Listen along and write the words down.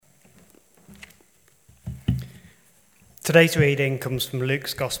Today's reading comes from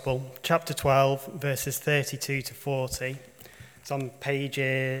Luke's Gospel, chapter 12, verses 32 to 40. It's on page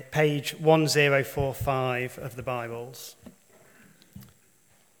 1045 of the Bibles.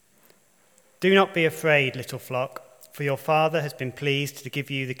 Do not be afraid, little flock, for your Father has been pleased to give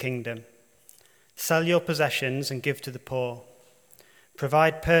you the kingdom. Sell your possessions and give to the poor.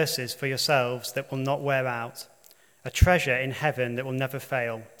 Provide purses for yourselves that will not wear out, a treasure in heaven that will never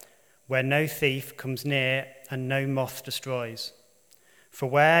fail, where no thief comes near and no moth destroys. For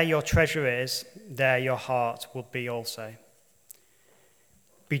where your treasure is, there your heart will be also.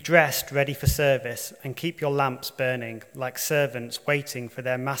 Be dressed ready for service and keep your lamps burning, like servants waiting for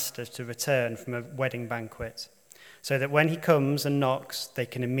their masters to return from a wedding banquet, so that when he comes and knocks, they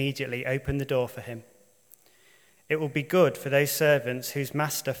can immediately open the door for him. It will be good for those servants whose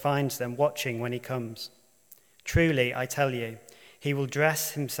master finds them watching when he comes. Truly, I tell you, he will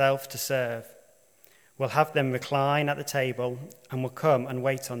dress himself to serve, will have them recline at the table, and will come and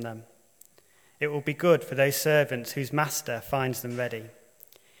wait on them. It will be good for those servants whose master finds them ready,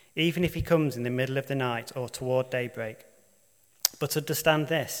 even if he comes in the middle of the night or toward daybreak. But understand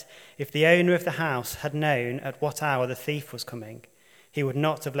this, if the owner of the house had known at what hour the thief was coming, he would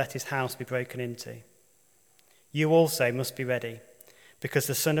not have let his house be broken into. You also must be ready, because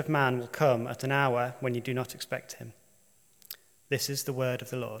the Son of Man will come at an hour when you do not expect him. This is the word of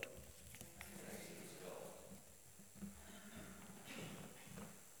the Lord.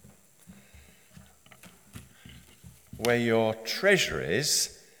 Where your treasure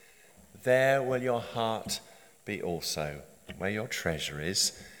is, there will your heart be also. Where your treasure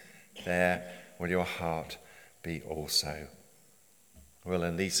is, there will your heart be also. Will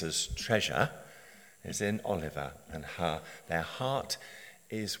and Lisa's treasure is in Oliver, and their heart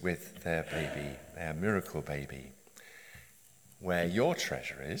is with their baby, their miracle baby. Where your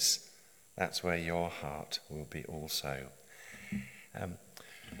treasure is, that's where your heart will be also.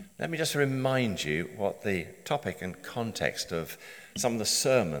 Let me just remind you what the topic and context of some of the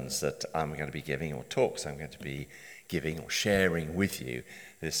sermons that I'm going to be giving, or talks I'm going to be giving or sharing with you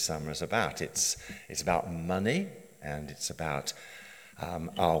this summer is about. It's about money, and it's about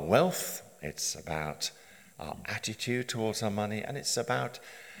our wealth, it's about our attitude towards our money, and it's about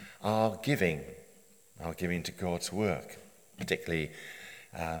our giving to God's work, particularly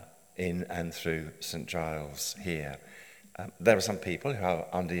in and through St. Giles here. There are some people who are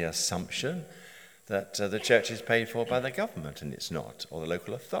under the assumption that the church is paid for by the government, and it's not, or the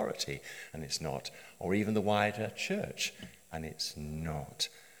local authority, and it's not, or even the wider church, and it's not.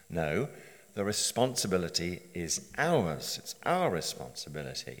 No, the responsibility is ours. It's our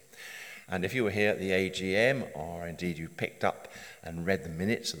responsibility. And if you were here at the AGM, or indeed you picked up and read the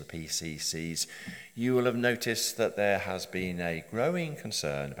minutes of the PCCs, you will have noticed that there has been a growing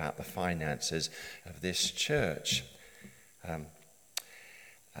concern about the finances of this church.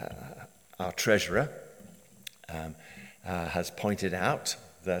 Our treasurer has pointed out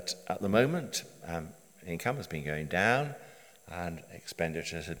that at the moment income has been going down and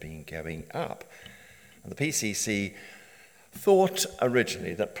expenditures have been going up. And the PCC thought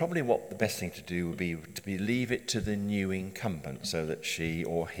originally that probably what the best thing to do would be to leave it to the new incumbent so that she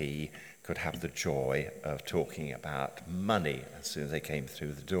or he could have the joy of talking about money as soon as they came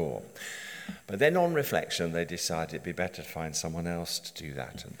through the door. But then on reflection, they decided it'd be better to find someone else to do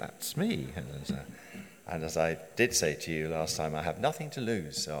that, and that's me. And as I did say to you last time, I have nothing to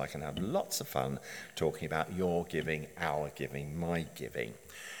lose, so I can have lots of fun talking about your giving, our giving, my giving.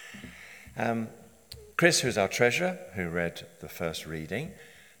 Chris, who's our treasurer, who read the first reading,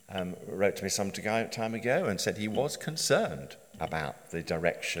 wrote to me some time ago and said he was concerned about the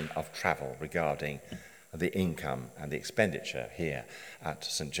direction of travel regarding the income and the expenditure here at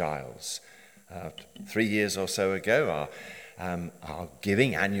St. Giles. 3 years or so ago, our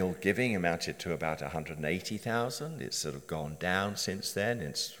annual giving amounted to about 180,000. It's sort of gone down since then.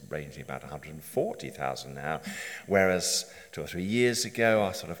 It's ranging about 140,000 now, whereas 2 or 3 years ago,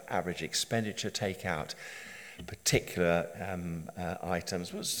 our sort of average expenditure takeout, particular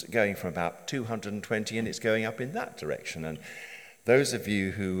items, was going from about 220, and it's going up in that direction. And those of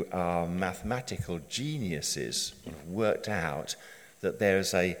you who are mathematical geniuses have worked out that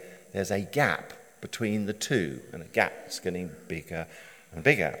there's a gap between the two, and a gap that's getting bigger and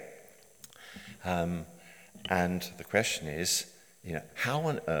bigger. And the question is, how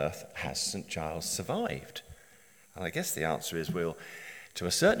on earth has St. Giles survived? And I guess the answer is, well, to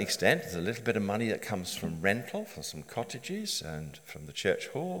a certain extent, there's a little bit of money that comes from rental for some cottages and from the church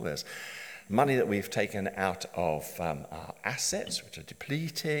hall. There's money that we've taken out of our assets, which are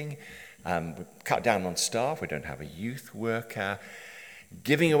depleting. We've cut down on staff. We don't have a youth worker.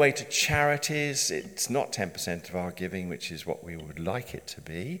 Giving away to charities, it's not 10% of our giving, which is what we would like it to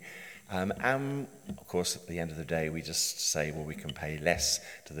be. And, of course, at the end of the day, we just say, well, we can pay less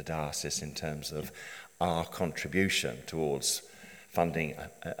to the diocese in terms of our contribution towards funding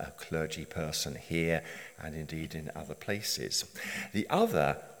a clergy person here and indeed in other places. The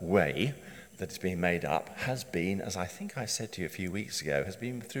other way that it's been made up has been, as I think I said to you a few weeks ago, has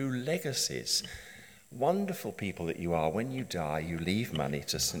been through legacies. Wonderful people that you are. When you die, you leave money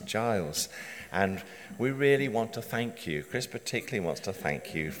to St. Giles. And we really want to thank you. Chris particularly wants to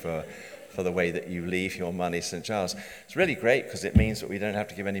thank you for the way that you leave your money to St. Giles. It's really great because it means that we don't have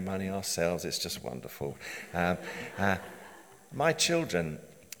to give any money ourselves. It's just wonderful. My children,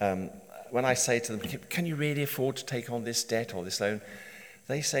 when I say to them, can you really afford to take on this debt or this loan?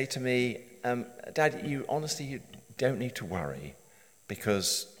 They say to me, Dad, you don't need to worry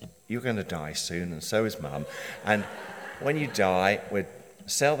because you're going to die soon and so is Mum. And when you die, we'll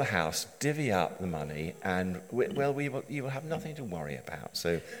sell the house, divvy up the money, and you will have nothing to worry about.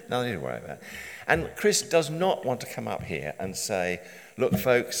 So nothing to worry about. And Chris does not want to come up here and say, look,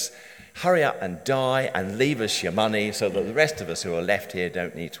 folks, hurry up and die and leave us your money so that the rest of us who are left here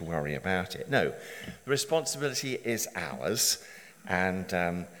don't need to worry about it. No, the responsibility is ours. And,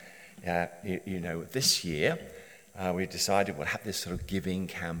 this year we decided we'll have this sort of giving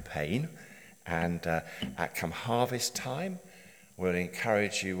campaign. And at come harvest time, we'll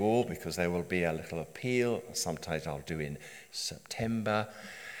encourage you all, because there will be a little appeal, sometimes I'll do in September.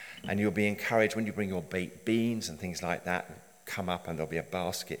 And you'll be encouraged when you bring your baked beans and things like that, come up and there'll be a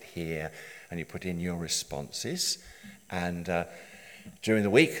basket here and you put in your responses. And during the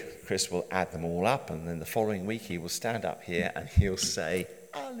week, Chris will add them all up, and then the following week he will stand up here and he'll say,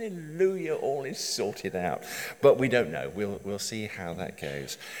 hallelujah, all is sorted out. But we don't know. We'll see how that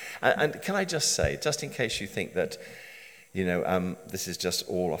goes. And can I just say, just in case you think that, this is just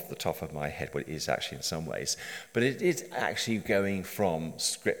all off the top of my head, well, it is actually in some ways, but it is actually going from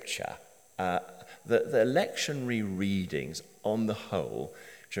Scripture. The lectionary readings on the whole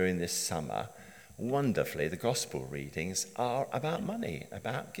during this summer, wonderfully, the gospel readings are about money,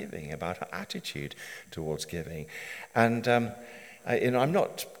 about giving, about our attitude towards giving. And, I'm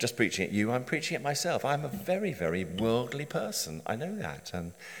not just preaching at you, I'm preaching at myself. I'm a very, very worldly person. I know that.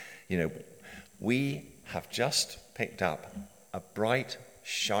 And, we have just picked up a bright,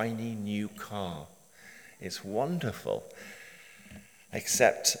 shiny new car. It's wonderful,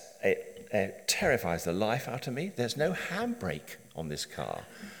 except it terrifies the life out of me. There's no handbrake on this car.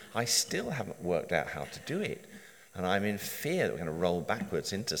 I still haven't worked out how to do it. And I'm in fear that we're going to roll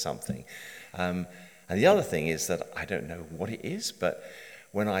backwards into something. And the other thing is that I don't know what it is, but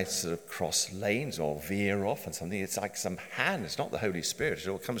when I sort of cross lanes or veer off and something, it's like some hand. It's not the Holy Spirit. It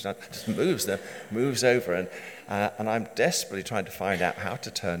all comes down, just moves over. And I'm desperately trying to find out how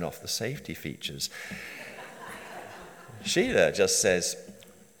to turn off the safety features. Sheila just says,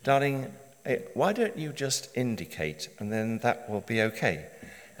 darling, why don't you just indicate and then that will be okay?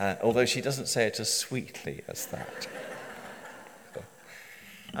 Although she doesn't say it as sweetly as that.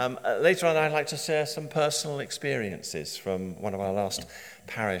 Later on, I'd like to share some personal experiences from one of our last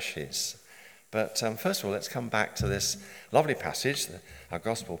parishes. But first of all, let's come back to this lovely passage, our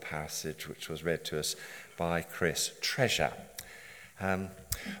gospel passage, which was read to us by Chris. Treasure.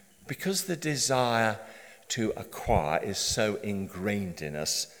 Because the desire to acquire is so ingrained in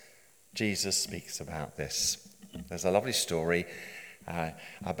us, Jesus speaks about this. There's a lovely story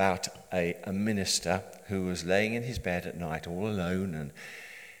about a minister who was laying in his bed at night all alone, and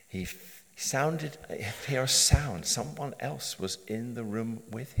he hear a sound. Someone else was in the room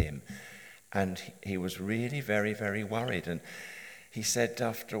with him, and he was really very, very worried. And he said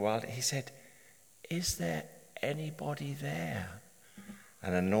after a while, is there anybody there?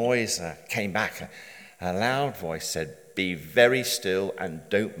 And a noise came back. A loud voice said, be very still and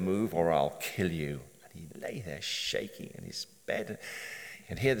don't move or I'll kill you. And he lay there shaking in his bed. You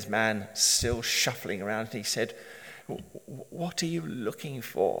can hear this man still shuffling around, and he said, what are you looking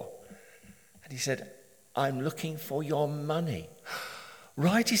for? And he said, I'm looking for your money.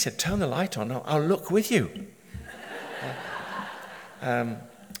 Right, he said, turn the light on, I'll look with you.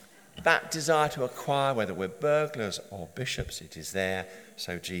 That desire to acquire, whether we're burglars or bishops, it is there.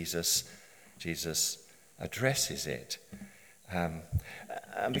 So Jesus addresses it. And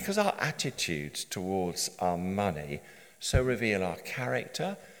because our attitudes towards our money so reveal our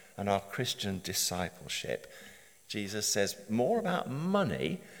character and our Christian discipleship, Jesus says more about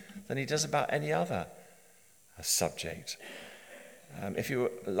money than he does about any other subject. If you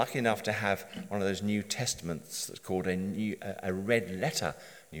were lucky enough to have one of those New Testaments that's called a red letter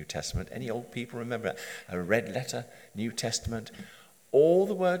New Testament, any old people remember that? A red letter New Testament? All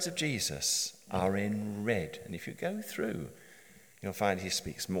the words of Jesus are in red. And if you go through, you'll find he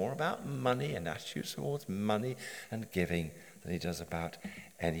speaks more about money and attitudes towards money and giving than he does about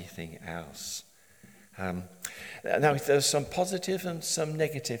anything else. Now, there's some positive and some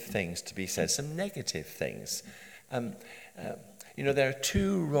negative things to be said, some negative things. There are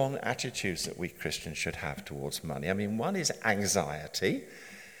two wrong attitudes that we Christians should have towards money. I mean, one is anxiety,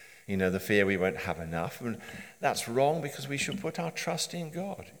 the fear we won't have enough. And that's wrong because we should put our trust in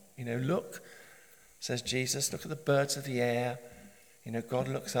God. Look, says Jesus, look at the birds of the air. God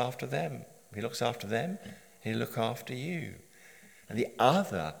looks after them. If he looks after them, he'll look after you. And the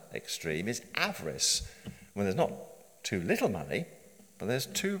other extreme is avarice, when there's not too little money, but there's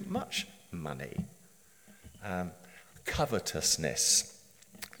too much money. Covetousness.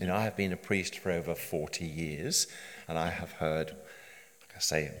 I have been a priest for over 40 years, and I have heard, like I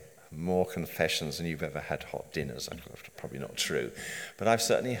say, more confessions than you've ever had hot dinners. That's probably not true. But I've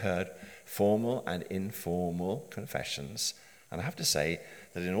certainly heard formal and informal confessions. And I have to say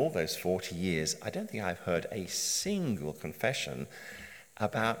that in all those 40 years, I don't think I've heard a single confession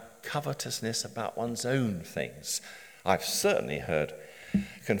about covetousness, about one's own things. I've certainly heard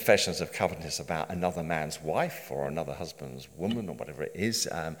confessions of covetousness about another man's wife or another husband's woman or whatever it is,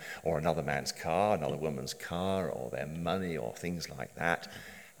 or another man's car, another woman's car, or their money or things like that.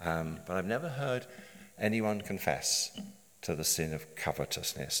 But I've never heard anyone confess to the sin of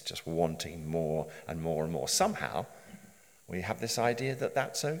covetousness, just wanting more and more and more. Somehow, we have this idea that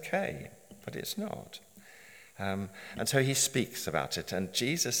that's okay, but it's not. And so he speaks about it, and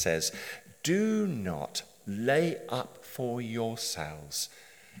Jesus says, do not lay up for yourselves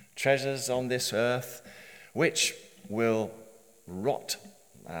treasures on this earth, which will rot,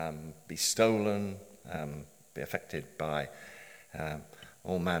 be stolen, be affected by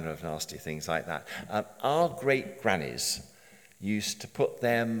all manner of nasty things like that. Our great grannies used to put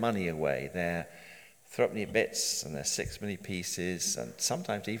their money away, their threepenny bits and their sixpenny pieces, and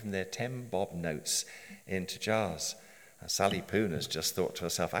sometimes even their 10-bob notes into jars. And Sally Pooners just thought to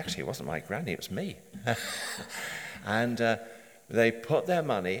herself, actually, it wasn't my granny, it was me. And they put their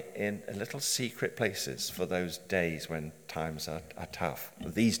money in little secret places for those days when times are tough.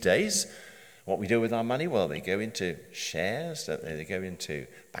 These days, what we do with our money, well, they go into shares, they go into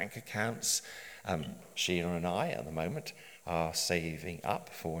bank accounts. Sheila and I, at the moment, are saving up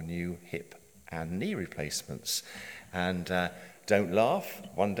for new hip and knee replacements. And don't laugh,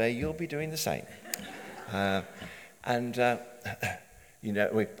 one day you'll be doing the same.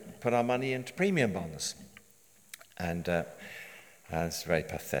 We put our money into premium bonds. And it's very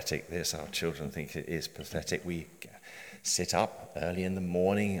pathetic, this. Our children think it is pathetic. We sit up early in the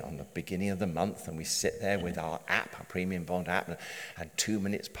morning on the beginning of the month, and we sit there with our app, our premium bond app, and 2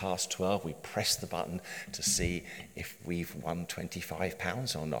 minutes past 12, we press the button to see if we've won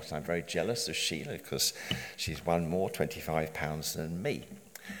 £25 or not. And I'm very jealous of Sheila because she's won more £25 than me.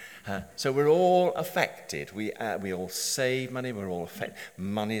 So we're all affected. We all save money. We're all affected.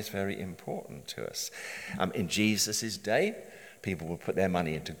 Money is very important to us. In Jesus' day, people would put their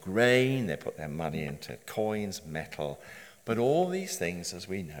money into grain. They put their money into coins, metal. But all these things, as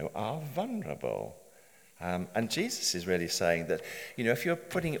we know, are vulnerable. And Jesus is really saying that, if you're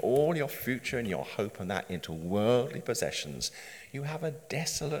putting all your future and your hope and that into worldly possessions, you have a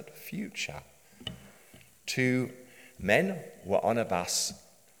desolate future. Two men were on a bus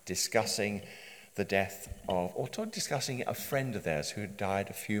discussing the death of, or discussing a friend of theirs who had died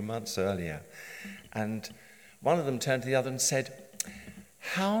a few months earlier. And one of them turned to the other and said,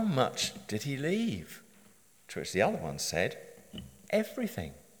 "How much did he leave?" To which the other one said,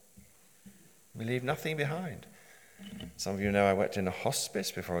 "Everything. We leave nothing behind." Some of you know I worked in a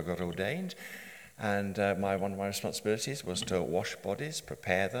hospice before I got ordained, and one of my responsibilities was to wash bodies,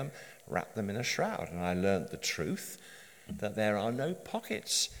 prepare them, wrap them in a shroud. And I learned the truth that there are no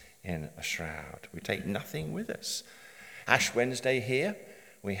pockets in a shroud. We take nothing with us. Ash Wednesday here,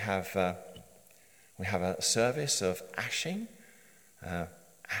 we have a service of ashing.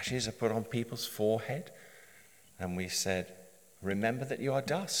 Ashes are put on people's forehead, and we said, "Remember that you are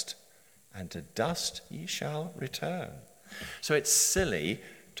dust, and to dust ye shall return." So it's silly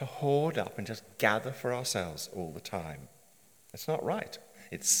to hoard up and just gather for ourselves all the time. It's not right.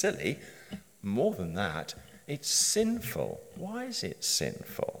 It's silly. More than that, it's sinful. Why is it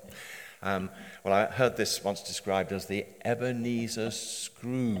sinful? I heard this once described as the Ebenezer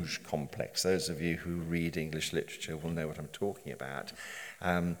Scrooge complex. Those of you who read English literature will know what I'm talking about.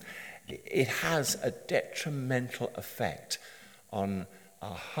 It has a detrimental effect on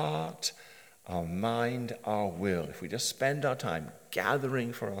our heart, our mind, our will. If we just spend our time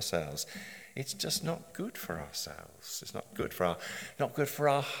gathering for ourselves, it's just not good for ourselves. It's not good for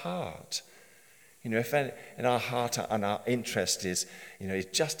our heart. If in our heart and our interest is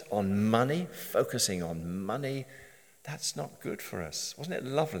just on money, focusing on money, that's not good for us. Wasn't it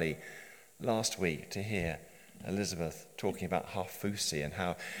lovely last week to hear Elizabeth talking about Harfusi and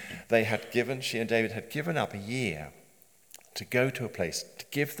how she and David had given up a year to go to a place, to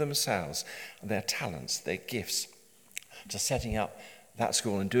give themselves their talents, their gifts, to setting up that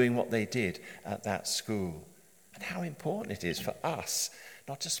school and doing what they did at that school. And how important it is for us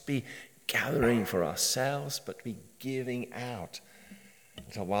not just be gathering for ourselves, but to be giving out.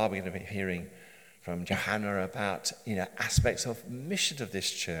 So while we're going to be hearing from Johanna about aspects of mission of this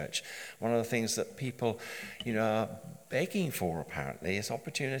church, one of the things that people are begging for apparently is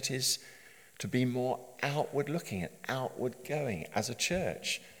opportunities to be more outward looking and outward going as a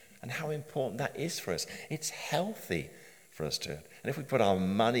church, and how important that is for us. It's healthy for us to. And if we put our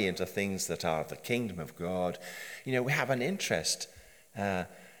money into things that are of the kingdom of God, we have an interest, a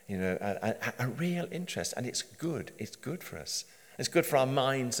real interest, and it's good. It's good for us. It's good for our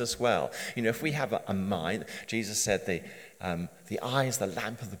minds as well. If we have a mind, Jesus said the eye is the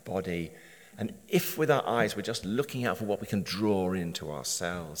lamp of the body, and if with our eyes we're just looking out for what we can draw into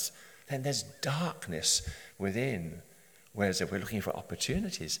ourselves, then there's darkness within. Whereas if we're looking for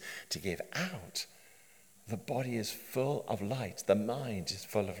opportunities to give out, the body is full of light, the mind is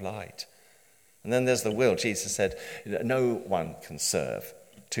full of light. And then there's the will. Jesus said, no one can serve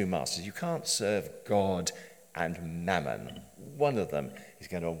two masters. You can't serve God and mammon. One of them is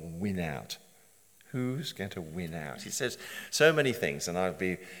going to win out. Who's going to win out? He says so many things, and I'll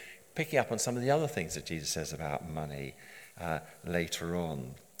be picking up on some of the other things that Jesus says about money later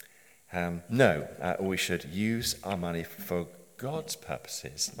on. We should use our money for God's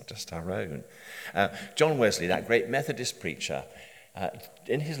purposes, not just our own. John Wesley, that great Methodist preacher,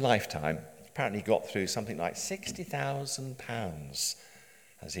 in his lifetime, apparently got through something like £60,000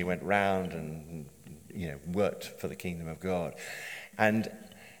 as he went round and worked for the kingdom of God. And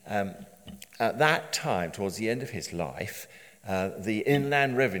at that time, towards the end of his life, the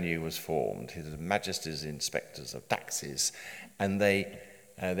Inland Revenue was formed, his Majesty's Inspectors of Taxes, and they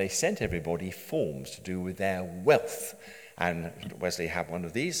sent everybody forms to do with their wealth. And Wesley had one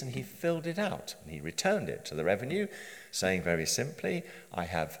of these, and he filled it out, and he returned it to the revenue, saying very simply, I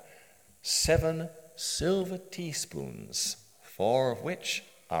have 7 silver teaspoons, 4 of which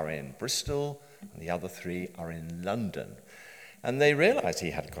are in Bristol, and the other 3 are in London. And they realized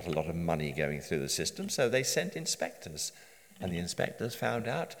he had got a lot of money going through the system, so they sent inspectors, and the inspectors found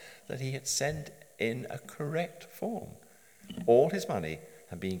out that he had sent in a correct form. All his money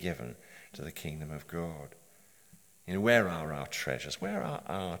had been given to the kingdom of God. Where are our treasures? Where are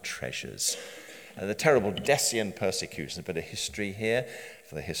our treasures? The terrible Decian persecution, a bit of history here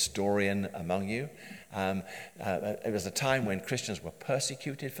for the historian among you. It was a time when Christians were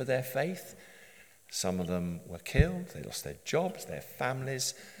persecuted for their faith. Some of them were killed, they lost their jobs, their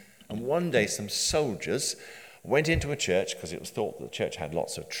families. And one day some soldiers went into a church, because it was thought that the church had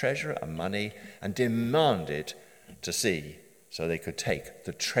lots of treasure and money, and demanded to see so they could take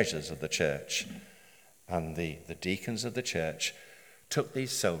the treasures of the church. And the deacons of the church took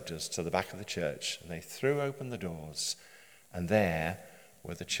these soldiers to the back of the church, and they threw open the doors, and there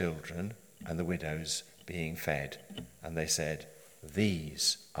were the children and the widows being fed. And they said,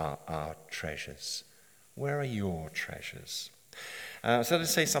 these are our treasures. Where are your treasures? So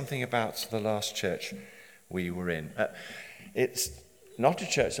let's say something about the last church we were in. It's not a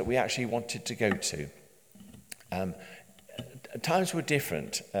church that we actually wanted to go to. Times were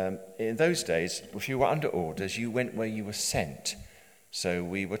different. In those days, if you were under orders, you went where you were sent. So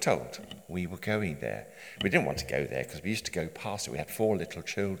we were told we were going there. We didn't want to go there because we used to go past it. We had 4 little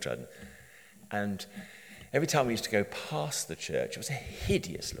children. And every time we used to go past the church, it was a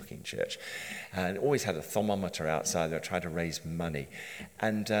hideous-looking church. And it always had a thermometer outside. They were trying to raise money.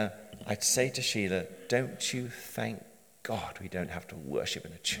 And I'd say to Sheila, don't you thank God we don't have to worship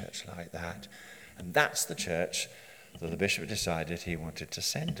in a church like that? And that's the church that the bishop decided he wanted to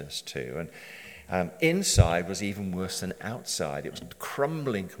send us to. And inside was even worse than outside. It was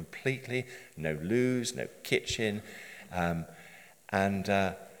crumbling completely, no loos, no kitchen,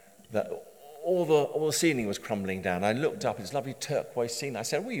 all the ceiling was crumbling down. I looked up, it's lovely turquoise ceiling. I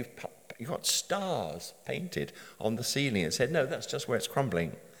said, well, you've got stars painted on the ceiling. It said, no, that's just where it's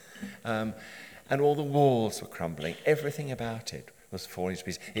crumbling. And all the walls were crumbling. Everything about it was falling to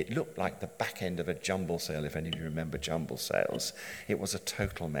pieces. It looked like the back end of a jumble sale, if any of you remember jumble sales. It was a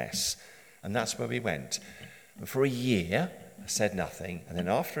total mess. And that's where we went. And for a year, I said nothing. And then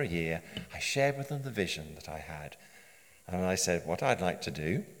after a year, I shared with them the vision that I had. And I said, what I'd like to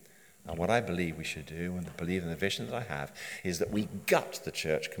do And what I believe we should do, and believe in the vision that I have, is that we gut the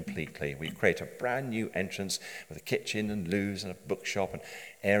church completely. We create a brand new entrance with a kitchen and loos and a bookshop and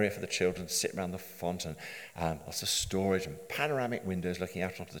area for the children to sit around the font, and lots of storage and panoramic windows looking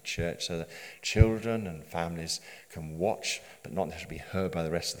out onto the church so that children and families can watch but not necessarily be heard by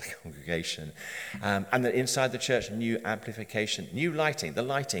the rest of the congregation. And that inside the church, new amplification, new lighting. The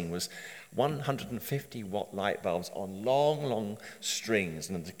lighting was 150-watt light bulbs on long strings,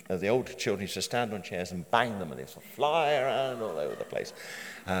 and the older children used to stand on chairs and bang them, and they used to fly around all over the place.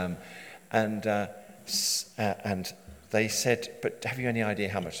 And they said, "But have you any idea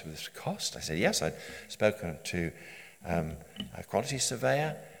how much this would cost?" I said, "Yes, I'd spoken to a quantity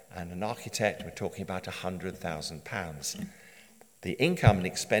surveyor and an architect. We're talking about £100,000. The income and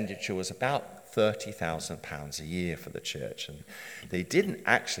expenditure was about £30,000 a year for the church, and they didn't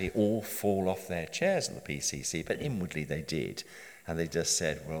actually all fall off their chairs at the PCC, but inwardly they did, and they just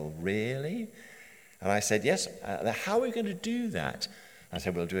said, 'Well, really?' And I said, 'Yes, how are we going to do that?' I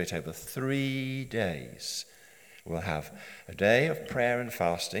said, 'We'll do it over 3 days. We'll have a day of prayer and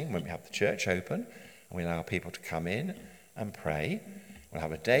fasting when we have the church open, and we allow people to come in and pray. We'll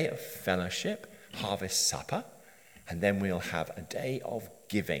have a day of fellowship, harvest supper, and then we'll have a day of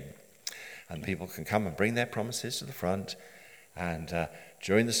giving. And people can come and bring their promises to the front, and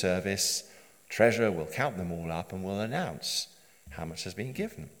during the service, treasurer will count them all up and will announce how much has been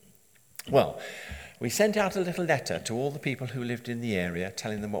given.' Well, we sent out a little letter to all the people who lived in the area,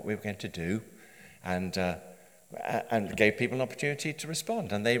 telling them what we were going to do, and gave people an opportunity to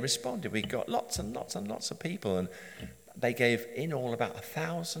respond. And they responded. We got lots and lots and lots of people, and they gave in all about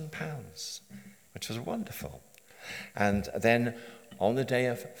 £1,000, which was wonderful. And then on the day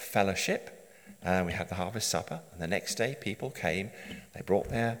of fellowship, we had the harvest supper, and the next day people came, they brought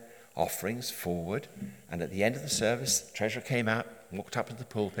their offerings forward, and at the end of the service, the treasurer came out, walked up to the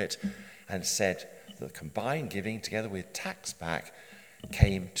pulpit, and said that the combined giving together with tax back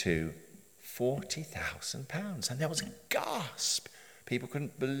came to £40,000. And there was a gasp. People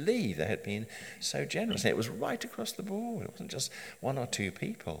couldn't believe they had been so generous. And it was right across the board. It wasn't just one or two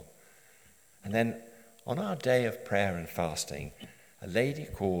people. And then on our day of prayer and fasting, a lady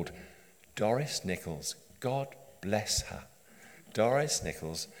called Doris Nichols, God bless her. Doris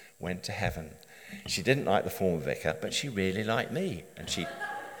Nichols went to heaven. She didn't like the former vicar, but she really liked me. And she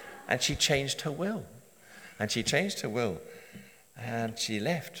changed her will. And she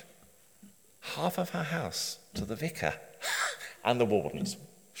left half of her house to the vicar and the wardens.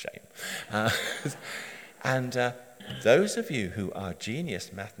 Shame. And those of you who are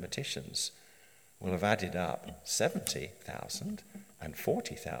genius mathematicians will have added up 70,000 and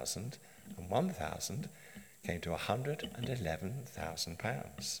 40,000 and 1,000 came to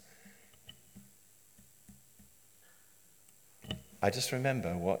 £111,000. I just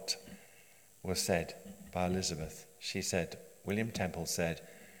remember what was said by Elizabeth. She said, William Temple said,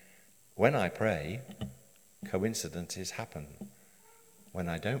 "When I pray, coincidences happen. When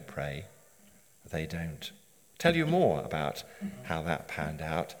I don't pray, they don't." Tell you more about how that panned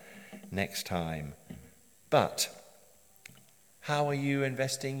out next time. But how are you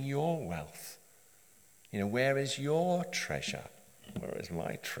investing your wealth? Where is your treasure? Where is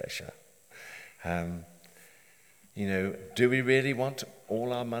my treasure? Do we really want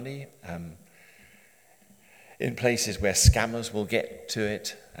all our money in places where scammers will get to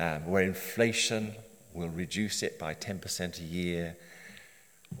it, where inflation will reduce it by 10% a year?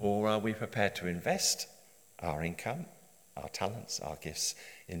 Or are we prepared to invest our income, our talents, our gifts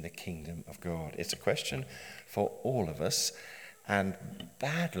in the kingdom of God? It's a question for all of us. And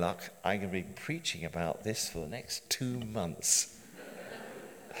bad luck, I'm going to be preaching about this for the next 2 months.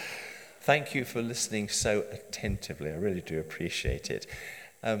 Thank you for listening so attentively. I really do appreciate it.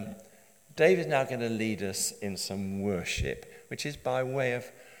 Dave is now going to lead us in some worship, which is by way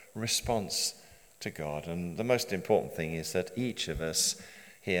of response to God. And the most important thing is that each of us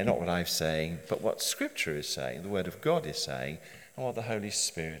hear not what I'm saying, but what Scripture is saying, the Word of God is saying, and what the Holy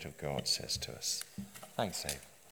Spirit of God says to us. Thanks, Dave.